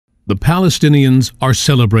The Palestinians are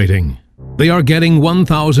celebrating. They are getting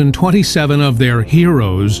 1,027 of their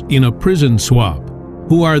heroes in a prison swap.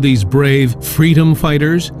 Who are these brave freedom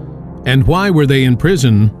fighters? And why were they in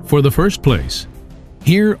prison for the first place?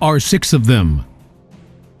 Here are 6 of them.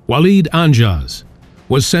 Walid Anjas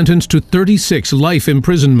was sentenced to 36 life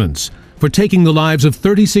imprisonments for taking the lives of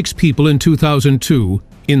 36 people in 2002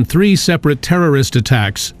 in 3 separate terrorist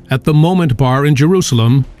attacks at the Moment Bar in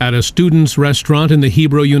Jerusalem, at a students' restaurant in the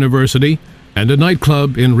Hebrew University, and a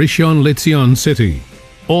nightclub in Rishon Le-Tzion city.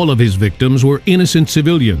 All of his victims were innocent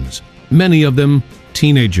civilians, many of them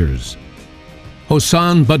teenagers.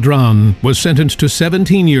 Hossan Badran was sentenced to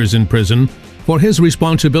 17 years in prison for his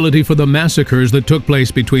responsibility for the massacres that took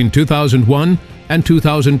place between 2001 and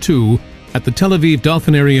 2002 at the Tel Aviv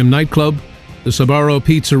Delphinarium nightclub, the Sbarro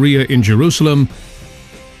Pizzeria in Jerusalem,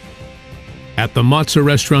 at the Matzah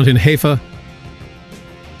restaurant in Haifa,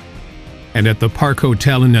 and at the Park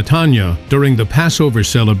Hotel in Netanya during the Passover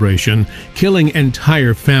celebration, killing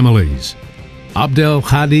entire families.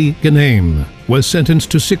 Abdel-hadi Ganaim was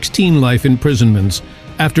sentenced to 16 life imprisonments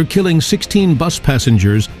after killing 16 bus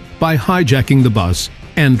passengers by hijacking the bus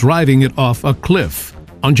and driving it off a cliff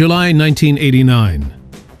on July 1989.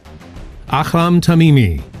 Ahram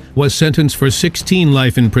Tamimi was sentenced for 16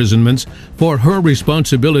 life imprisonments for her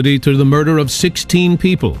responsibility to the murder of 16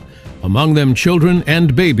 people, among them children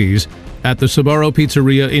and babies, at the Sbarro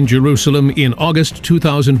Pizzeria in Jerusalem in August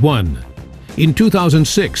 2001. In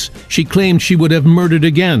 2006, she claimed she would have murdered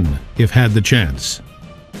again if had the chance.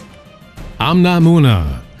 Amna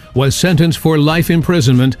Muna was sentenced for life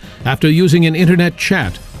imprisonment after using an internet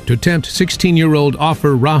chat to tempt 16-year-old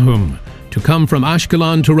Ofer Rahum to come from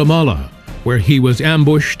Ashkelon to Ramallah, where he was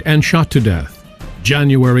ambushed and shot to death,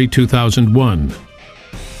 January 2001.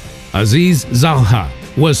 Aziz Zalha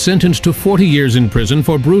was sentenced to 40 years in prison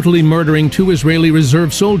for brutally murdering 2 Israeli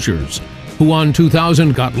reserve soldiers, who on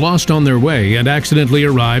 2000 got lost on their way and accidentally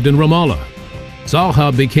arrived in Ramallah.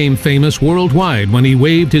 Zalha became famous worldwide when he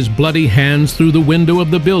waved his bloody hands through the window of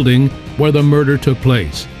the building where the murder took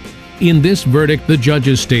place. In this verdict, the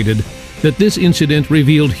judges stated that this incident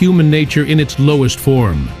revealed human nature in its lowest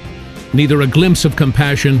form. Neither a glimpse of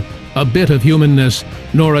compassion, a bit of humanness,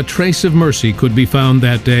 nor a trace of mercy could be found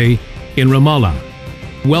that day in Ramallah.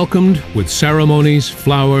 Welcomed with ceremonies,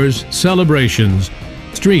 flowers, celebrations,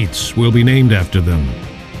 streets will be named after them.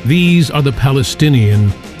 These are the Palestinian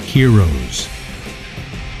heroes.